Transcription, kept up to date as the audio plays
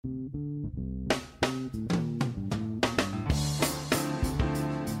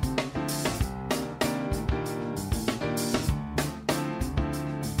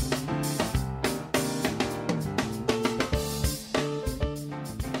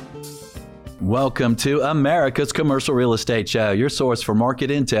Welcome to America's Commercial Real Estate Show, your source for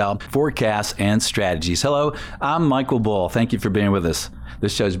market intel, forecasts, and strategies. Hello, I'm Michael Bull. Thank you for being with us.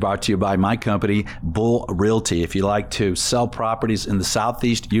 This show is brought to you by my company, Bull Realty. If you like to sell properties in the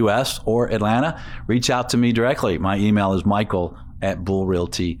Southeast U.S. or Atlanta, reach out to me directly. My email is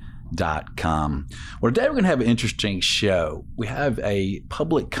michael@bullrealty.com. Well, today we're going to have an interesting show. We have a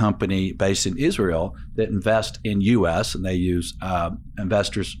public company based in Israel that invests in U.S. and they use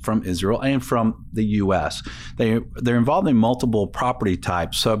investors from Israel and from the U.S. They're involved in multiple property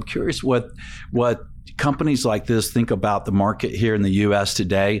types. So I'm curious what companies like this think about the market here in the U.S.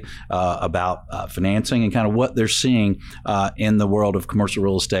 today, about financing and kind of what they're seeing in the world of commercial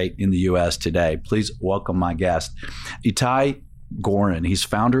real estate in the U.S. today. Please welcome my guest, Itai Goren. He's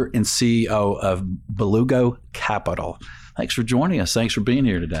founder and CEO of Beluga Capital. Thanks for joining us. Thanks for being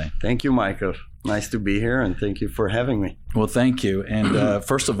here today. Thank you, Michael. Nice to be here, and thank you for having me. Well, thank you. And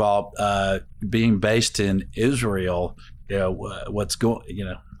first of all, being based in Israel, what's going,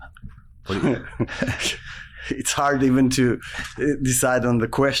 It's hard even to decide on the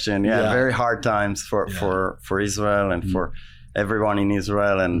question. Yeah. Very hard times for Israel and for everyone in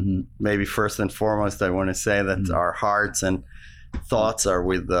Israel. And maybe first and foremost, I want to say that our hearts and thoughts are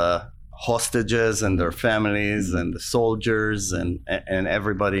with the hostages and their families and the soldiers and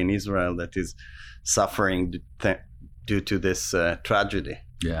everybody in Israel that is suffering due to this tragedy.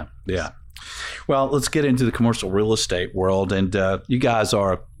 Yeah. Well, let's get into the commercial real estate world. And you guys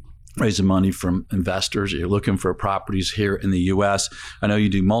are raising money from investors. You're looking for properties here in the U.S. I know you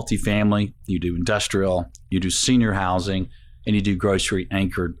do multifamily, you do industrial, you do senior housing, and you do grocery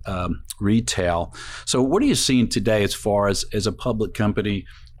anchored retail. So what are you seeing today as far as a public company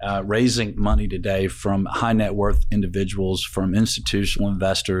raising money today from high net worth individuals, from institutional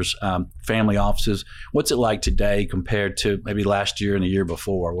investors, family offices? What's it like today compared to maybe last year and the year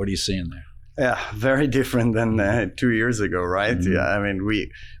before? What are you seeing there? Yeah, very different than 2 years ago, right? Yeah, I mean,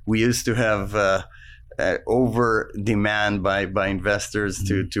 we used to have over demand by investors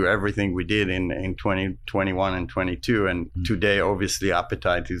to everything we did in 2021 and 22, and today obviously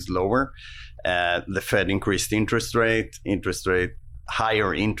appetite is lower. The Fed increased interest rate.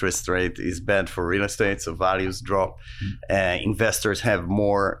 Higher interest rate is bad for real estate, so values drop. Investors have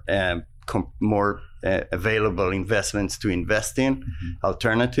more available investments to invest in,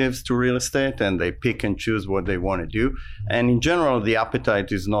 alternatives to real estate, and they pick and choose what they want to do. And in general, the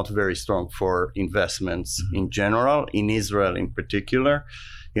appetite is not very strong for investments in general, in Israel in particular.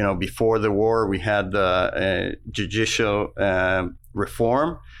 Before the war, we had judicial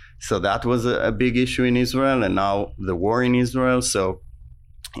reform. So that was a big issue in Israel, and now the war in Israel. So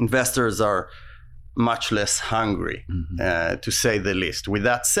investors are much less hungry, to say the least. With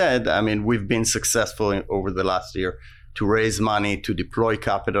that said, I mean, we've been successful over the last year to raise money, to deploy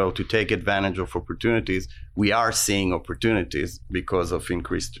capital, to take advantage of opportunities. We are seeing opportunities because of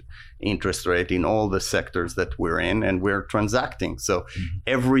increased interest rate in all the sectors that we're in, and we're transacting. So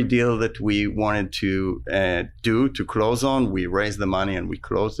every deal that we wanted to to close on, we raised the money and we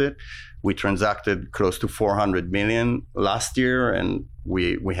closed it. We transacted close to $400 million last year, and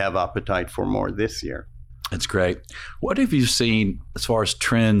we have appetite for more this year. That's great. What have you seen as far as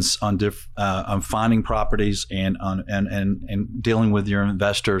trends on finding properties and dealing with your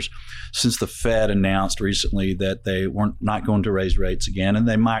investors since the Fed announced recently that they weren't not going to raise rates again, and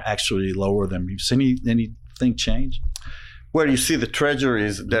they might actually lower them? Have you seen anything change? Well, you see, the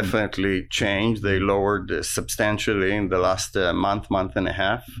Treasury's definitely changed. They lowered substantially in the last month and a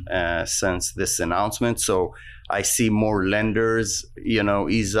half since this announcement. So I see more lenders,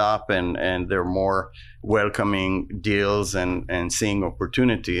 ease up and they're more welcoming deals and seeing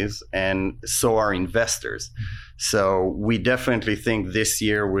opportunities, and so are investors. So we definitely think this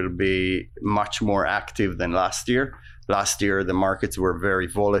year will be much more active than last year. Last year, the markets were very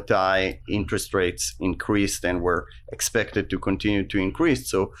volatile. Interest rates increased and were expected to continue to increase.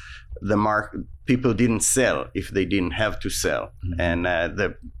 So people didn't sell if they didn't have to sell. And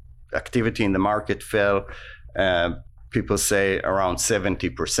the activity in the market fell. People say around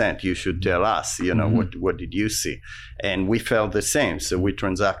 70%. You should tell us, what did you see? And we felt the same. So we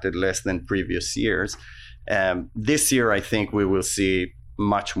transacted less than previous years. This year, I think we will see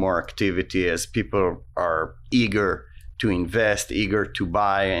much more activity as people are eager to invest, eager to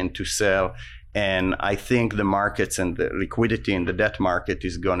buy and to sell. And I think the markets and the liquidity in the debt market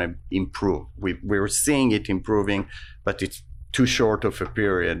is going to improve. We're seeing it improving, but it's too short of a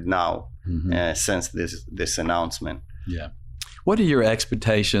period now since this announcement. Yeah. What are your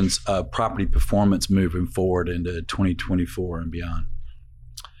expectations of property performance moving forward into 2024 and beyond?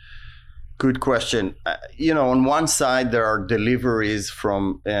 Good question. On one side, there are deliveries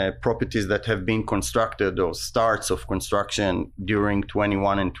from properties that have been constructed or starts of construction during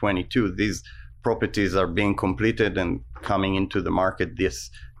 21 and 22. These properties are being completed and coming into the market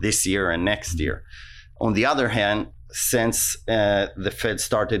this year and next year. On the other hand, since the Fed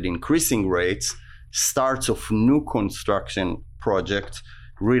started increasing rates, starts of new construction projects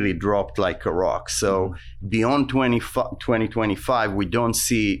really dropped like a rock. So beyond 2025, we don't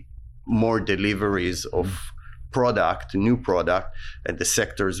see more deliveries of new product at the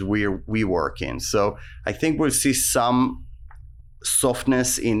sectors we work in. So I think we'll see some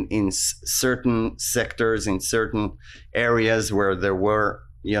softness in certain sectors, in certain areas where there were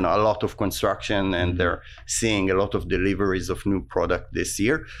a lot of construction, and they're seeing a lot of deliveries of new product this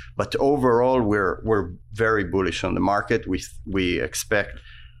year. But overall, we're very bullish on the market. We expect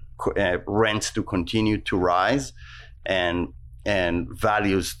rents to continue to rise, and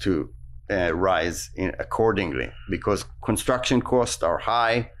values to rise accordingly, because construction costs are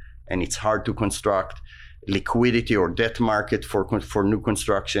high and it's hard to construct. Liquidity or debt market for new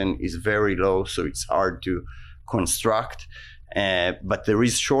construction is very low, so it's hard to construct. But there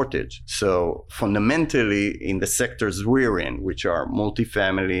is shortage. So fundamentally, in the sectors we're in, which are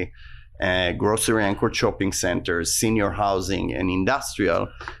multifamily, grocery anchored shopping centers, senior housing, and industrial,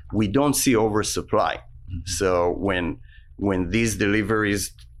 we don't see oversupply. So when these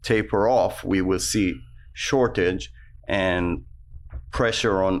deliveries taper off, we will see shortage and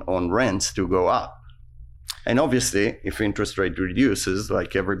pressure on rents to go up. And obviously, if interest rate reduces,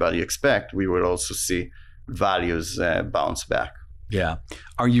 like everybody expect, we will also see values bounce back. Yeah.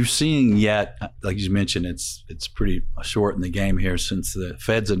 Are you seeing yet, like you mentioned, it's pretty short in the game here since the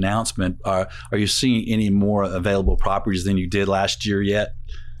Fed's announcement. Are you seeing any more available properties than you did last year yet?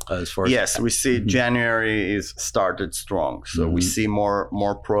 Yes, we see January is started strong. So we see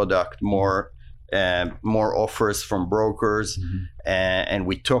more product, more offers from brokers, and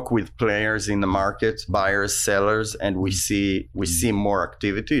we talk with players in the market, buyers, sellers, and we see more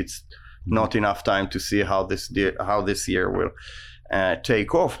activity. It's not enough time to see how this year will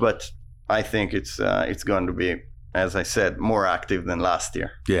take off, but I think it's going to be, as I said, more active than last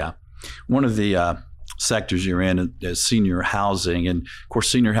year. Yeah, one of the sectors you're in is senior housing, and of course,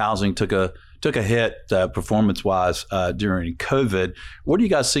 senior housing took a hit performance-wise during COVID. What are you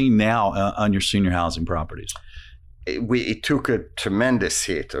guys seeing now on your senior housing properties? It took a tremendous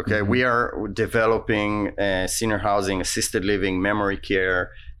hit. Okay, we are developing senior housing, assisted living, memory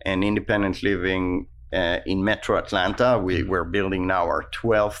care, and independent living in Metro Atlanta. We're building now our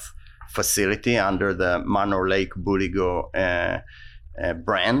 12th facility under the Manor Lake Bulligo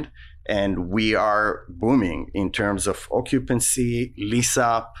brand. And we are booming in terms of occupancy, lease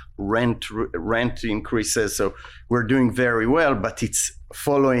up, rent increases. So we're doing very well, but it's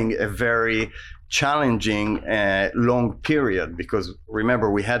following a very challenging long period, because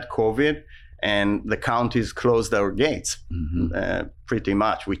remember, we had COVID and the counties closed our gates pretty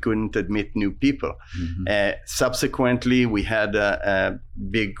much. We couldn't admit new people. Subsequently, we had a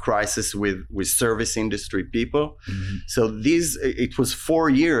big crisis with service industry people. So it was 4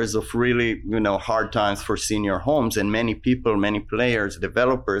 years of really hard times for senior homes, and many people, many players,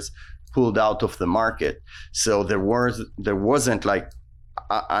 developers pulled out of the market. So there wasn't like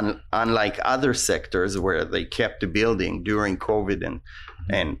unlike other sectors where they kept building during COVID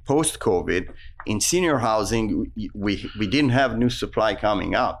and post-COVID, in senior housing, we didn't have new supply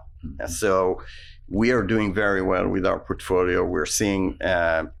coming up. So we are doing very well with our portfolio. We're seeing,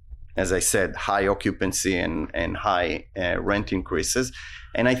 as I said, high occupancy and high rent increases.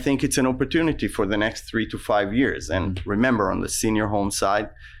 And I think it's an opportunity for the next 3 to 5 years. And remember, on the senior home side,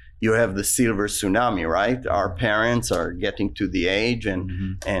 you have the silver tsunami, right? Our parents are getting to the age,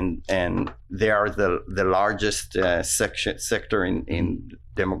 and they are the largest sector in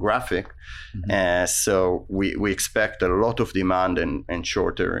demographic. So we expect a lot of demand and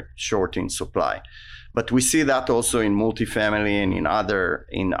short in supply. But we see that also in multifamily and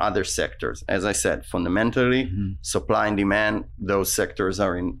in other sectors. As I said, fundamentally, supply and demand, those sectors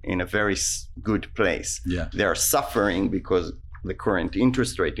are in a very good place. Yeah. They are suffering because the current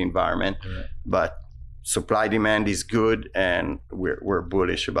interest rate environment, but supply demand is good, and we're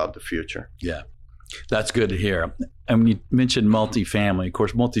bullish about the future. Yeah, that's good to hear. And when you mentioned multifamily, of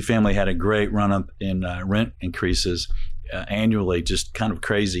course, multifamily had a great run up in rent increases. annually, just kind of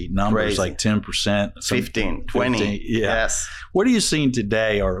crazy numbers, like 10%, 15, 20. Yes. What are you seeing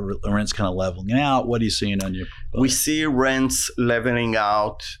today? Are rents kind of leveling out? What are you seeing on your portfolio? We see rents leveling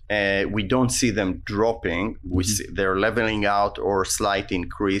out. We don't see them dropping. We see they're leveling out or slight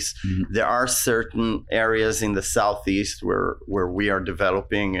increase. There are certain areas in the Southeast where we are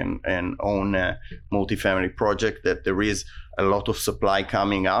developing and own a multifamily project that there is a lot of supply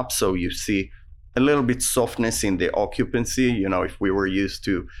coming up. So you see a little bit softness in the occupancy. You know, if we were used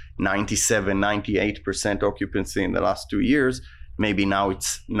to 97, 98% occupancy in the last 2 years, maybe now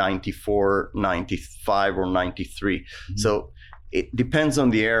it's 94, 95, or 93. So it depends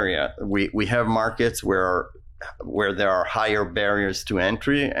on the area. We have markets where there are higher barriers to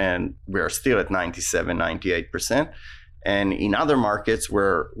entry, and we are still at 97, 98%. And in other markets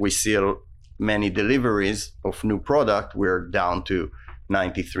where we see many deliveries of new product, we're down to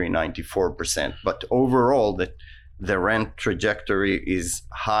 93, 94%. But overall, the rent trajectory is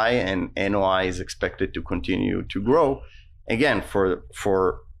high, and NOI is expected to continue to grow. Again,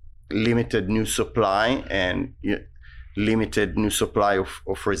 for limited new supply and limited new supply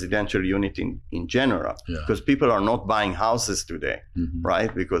of residential unit in general, because people are not buying houses today,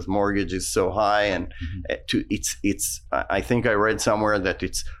 right? Because mortgage is so high, and it's I think I read somewhere that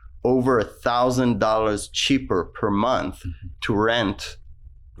it's over $1,000 cheaper per month to rent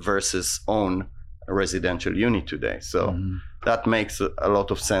versus own a residential unit today. So that makes a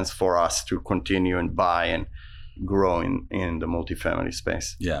lot of sense for us to continue and buy and grow in the multifamily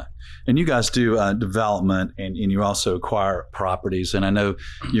space. Yeah. And you guys do development, and you also acquire properties. And I know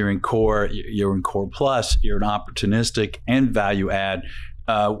you're in core plus, you're an opportunistic and value add.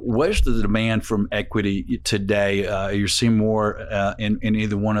 Where's the demand from equity today? You're seeing more in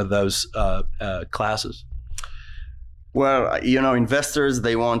either one of those classes? Well, you know, investors,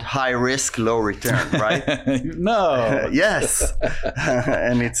 they want high risk, low return, right? No. Yes.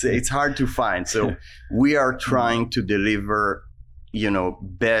 And it's hard to find. So we are trying to deliver, you know,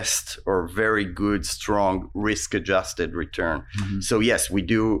 best or very good, strong risk adjusted return. So yes, we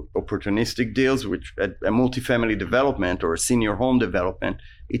do opportunistic deals, which a multifamily development or a senior home development,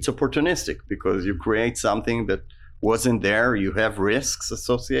 it's opportunistic because you create something that wasn't there. You have risks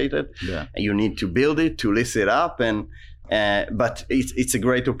associated. And you need to build it, to list it up, and but it's a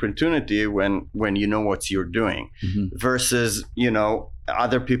great opportunity when you know what you're doing. Versus, you know,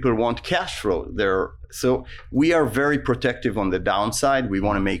 other people want cash flow. So we are very protective on the downside. We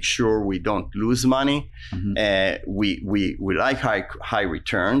want to make sure we don't lose money. We like high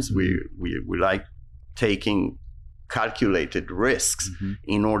returns. We like taking calculated risks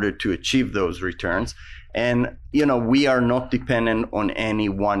in order to achieve those returns. And, you know, we are not dependent on any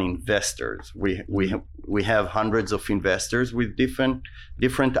one investors. We have hundreds of investors with different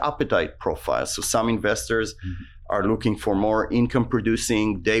appetite profiles. So some investors are looking for more income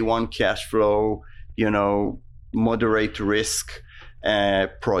producing, day one cash flow, you know, moderate risk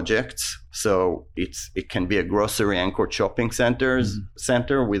projects. So it can be a grocery anchored shopping center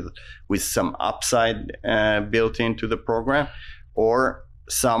with some upside built into the program, or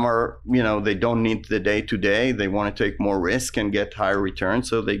some are, you know, they don't need the day to day. They want to take more risk and get higher returns,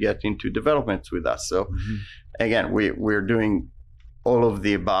 so they get into developments with us. So again, we're doing all of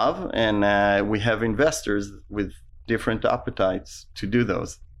the above, and we have investors with different appetites to do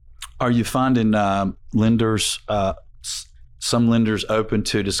those. Are you finding lenders, some lenders open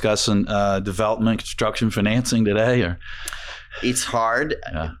to discussing development, construction financing today? Or it's hard.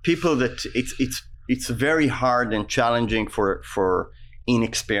 People that it's very hard and challenging for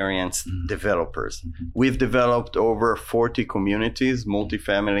inexperienced developers. We've developed over 40 communities,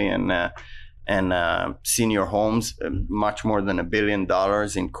 multifamily and senior homes, much more than $1 billion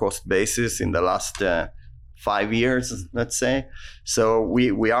in cost basis in the last 5 years, let's say. So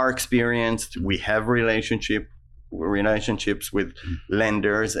we are experienced. We have relationships with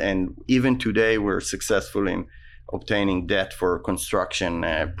lenders, and even today we're successful in obtaining debt for a construction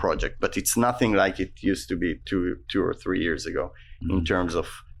project. But it's nothing like it used to be two or 3 years ago in terms of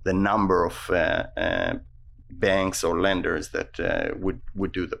the number of banks or lenders that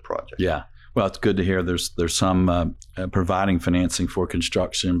would do the project. Yeah. Well, it's good to hear there's some providing financing for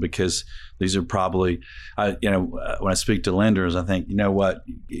construction, because these are probably, when I speak to lenders, I think, you know what,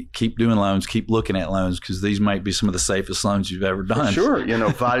 keep doing loans, keep looking at loans, because these might be some of the safest loans you've ever done. For sure. You know,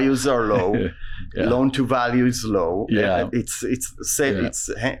 values are low. Loan to value is low. Yeah. It's safe. Yeah. It's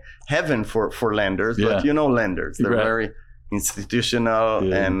heaven for lenders, but you know, lenders, they're very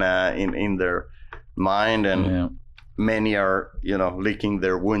institutional and in their mind, and many are, you know, licking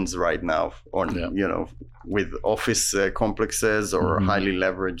their wounds right now on, you know, with office complexes or highly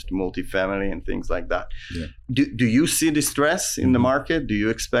leveraged multifamily and things like that. Yeah. Do you see distress in the market? Do you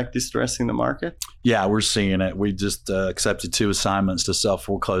expect distress in the market? Yeah, we're seeing it. We just accepted 2 assignments to sell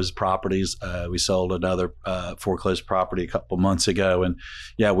foreclosed properties. We sold another foreclosed property a couple months ago, and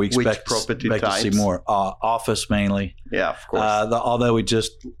yeah, we expect to see more office mainly. Yeah, of course. Although we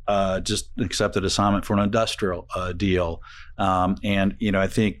just accepted assignment for an industrial deal, and I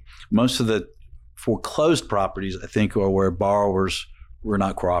think most of the foreclosed properties, I think, are where borrowers were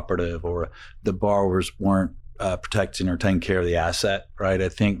not cooperative or the borrowers weren't protecting or taking care of the asset, right? I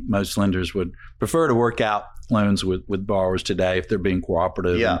think most lenders would prefer to work out loans with borrowers today if they're being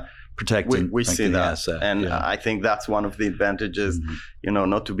cooperative and protecting we see the that. asset. And I think that's one of the advantages,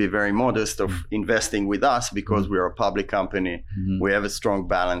 not to be very modest, of investing with us, because we are a public company. We have a strong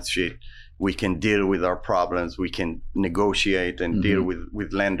balance sheet. We can deal with our problems. We can negotiate and deal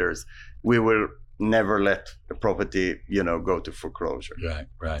with lenders. We will never let a property, go to foreclosure.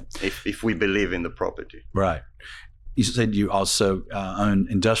 Right. If we believe in the property. Right. You said you also own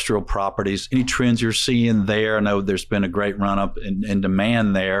industrial properties. Any trends you're seeing there? I know there's been a great run up in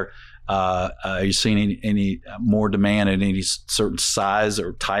demand there. Are you seeing any more demand in any certain size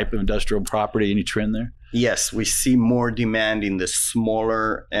or type of industrial property? Any trend there? Yes, we see more demand in the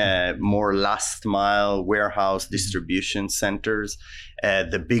smaller, more last mile warehouse distribution centers.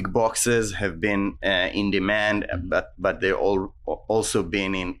 The big boxes have been in demand, but they've also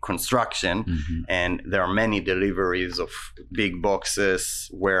been in construction. And there are many deliveries of big boxes,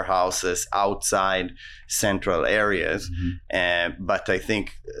 warehouses outside central areas. But I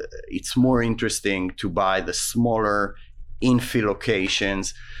think it's more interesting to buy the smaller infill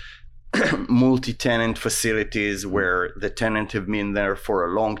locations, multi-tenant facilities where the tenant have been there for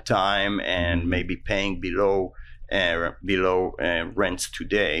a long time and maybe paying below rents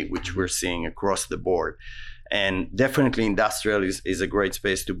today, which we're seeing across the board. And definitely industrial is a great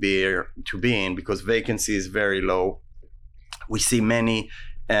space to be in, because vacancy is very low. We see many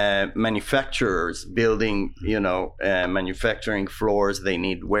manufacturers building, manufacturing floors. They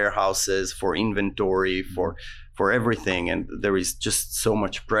need warehouses for inventory, for everything, and there is just so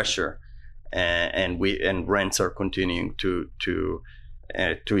much pressure, and rents are continuing to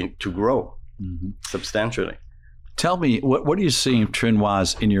grow substantially. Tell me, what are you seeing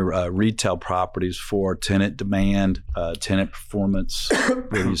trend-wise in your retail properties for tenant demand, tenant performance?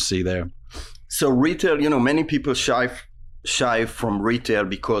 What do you see there? So retail, many people shy from retail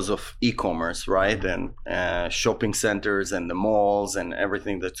because of e-commerce, right? And shopping centers and the malls and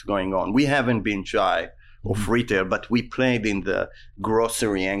everything that's going on. We haven't been shy of retail, but we played in the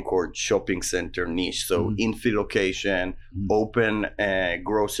grocery anchored shopping center niche. So infill location, open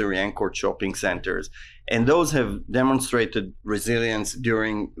grocery anchored shopping centers. And those have demonstrated resilience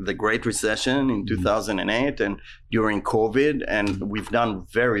during the Great Recession in 2008 and during COVID. And we've done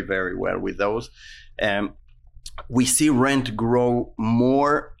very, very well with those. We see rent grow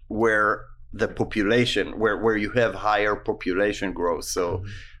more where the population, where you have higher population growth. So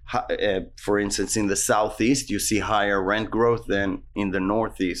for instance, in the Southeast, you see higher rent growth than in the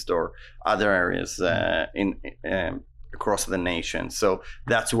Northeast or other areas across the nation. So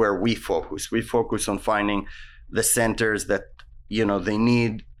that's where we focus. We focus on finding the centers that, they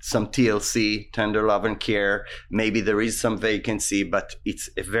need some TLC, tender love and care. Maybe there is some vacancy, but it's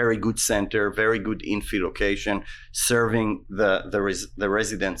a very good center, very good infill location, serving the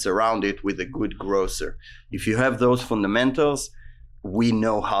residents around it with a good grocer. If you have those fundamentals, we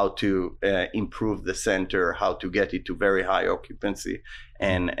know how to improve the center, how to get it to very high occupancy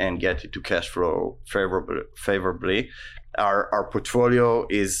and get it to cash flow favorably. Our portfolio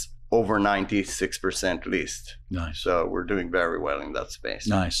is over 96% leased. Nice. So we're doing very well in that space.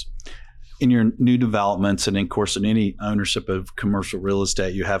 Nice. In your new developments and, of course, in any ownership of commercial real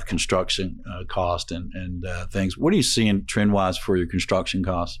estate, you have construction cost and things. What are you seeing trend-wise for your construction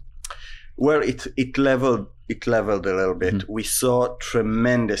costs? Well, it leveled a little bit. We saw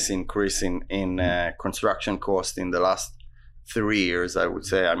tremendous increase in construction cost in the last 3 years, I would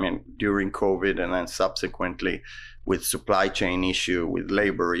say. I mean, during COVID and then subsequently with supply chain issue, with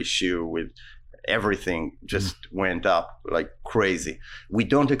labor issue, with everything just went up like crazy. We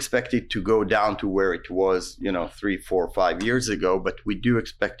don't expect it to go down to where it was, 3, 4, 5 years ago, but we do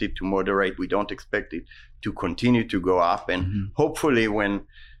expect it to moderate. We don't expect it to continue to go up. And hopefully when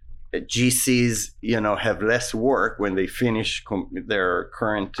GCs, have less work, when they finish their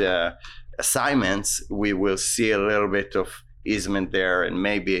current assignments, we will see a little bit of easement there and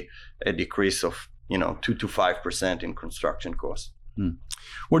maybe a decrease of 2 to 5% in construction costs.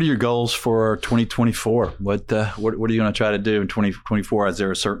 What are your goals for 2024? What are you going to try to do in 2024? Is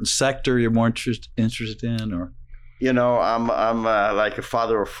there a certain sector you're more interested in, or? I'm like a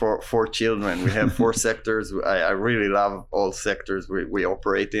father of four children. We have 4 sectors. I really love all sectors we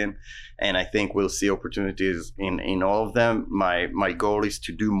operate in, and I think we'll see opportunities in all of them. My goal is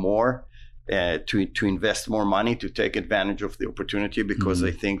to do more, to invest more money, to take advantage of the opportunity, because I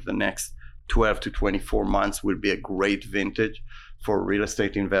think the next 12 to 24 months will be a great vintage for real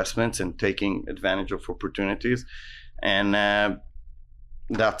estate investments and taking advantage of opportunities, and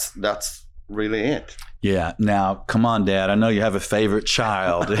that's really it. Yeah. Now, come on, Dad. I know you have a favorite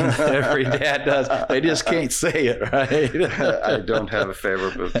child. Every dad does. They just can't say it, right? I don't have a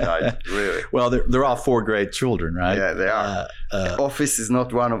favorite child, really. Well, they're all 4 great children, right? Yeah, they are. Office is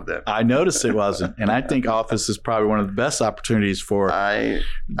not one of them. I noticed it wasn't. And I think Office is probably one of the best opportunities for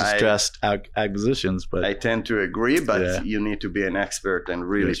distressed acquisitions. But I tend to agree, but you need to be an expert and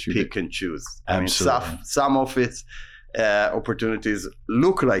really pick and choose. Absolutely. I mean, some Office opportunities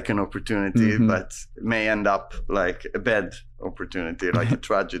look like an opportunity, but may end up like a bad opportunity, like a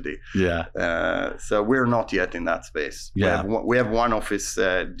tragedy. Yeah. So we're not yet in that space. Yeah. We have one office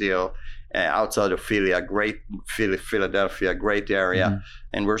deal outside of Philly, Philadelphia, great area,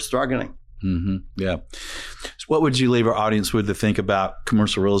 and we're struggling. Yeah. So what would you leave our audience with to think about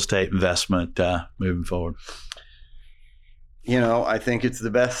commercial real estate investment moving forward? I think it's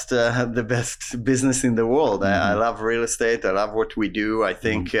the best business in the world. I love real estate. I love what we do. I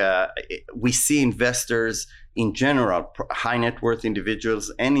think we see investors in general, high net worth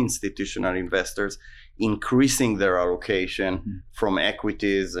individuals and institutional investors, increasing their allocation from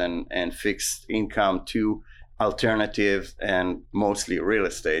equities and fixed income to alternatives and mostly real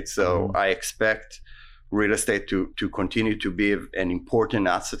estate. So I expect real estate to continue to be an important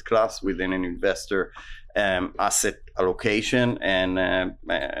asset class within an investor asset allocation, and I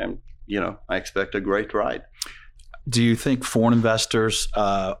expect a great ride. Do you think foreign investors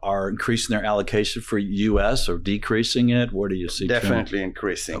are increasing their allocation for U.S. or decreasing it? What do you see? Definitely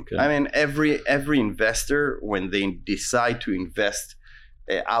increasing. Okay. I mean, every investor, when they decide to invest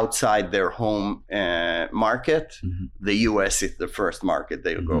outside their home market, the U.S. is the first market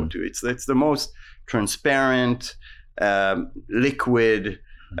they'll go to. It's the most transparent, liquid,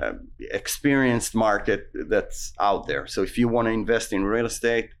 experienced market that's out there. So if you want to invest in real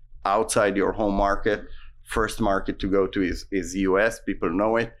estate outside your home market, first market to go to is US. People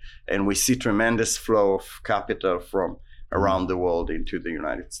know it, and we see tremendous flow of capital from around the world into the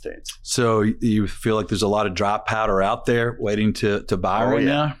United States. So you feel like there's a lot of dry powder out there waiting to buy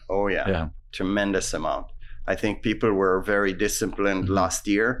now? Oh yeah, tremendous amount. I think people were very disciplined last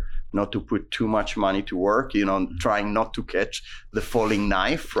year not to put too much money to work, trying not to catch the falling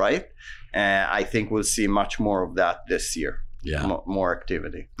knife, right? I think we'll see much more of that this year. Yeah. More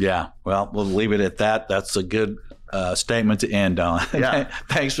activity. Yeah. Well, we'll leave it at that. That's a good statement to end on. Yeah.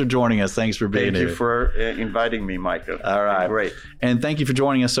 Thanks for joining us. Thanks for being here. Thank you for inviting me, Michael. All right. Great. And thank you for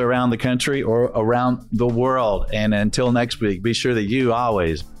joining us around the country or around the world. And until next week, be sure that you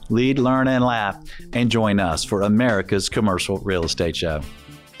always lead, learn, and laugh, and join us for America's Commercial Real Estate Show.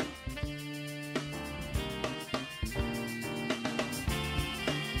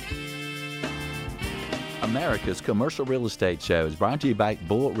 America's Commercial Real Estate Show is brought to you by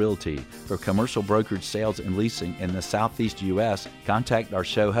Bull Realty. For commercial brokerage sales and leasing in the Southeast U.S., contact our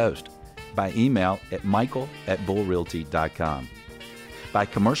show host by email at michael@bullrealty.com. By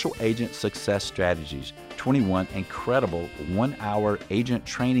Commercial Agent Success Strategies, 21 incredible 1-hour agent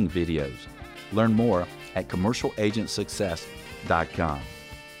training videos. Learn more at commercialagentsuccess.com.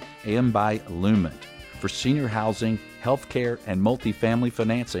 And by Lument. For senior housing, healthcare, and multifamily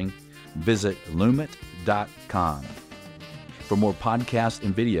financing, visit lument.com. For more podcasts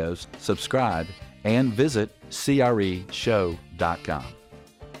and videos, subscribe and visit creshow.com.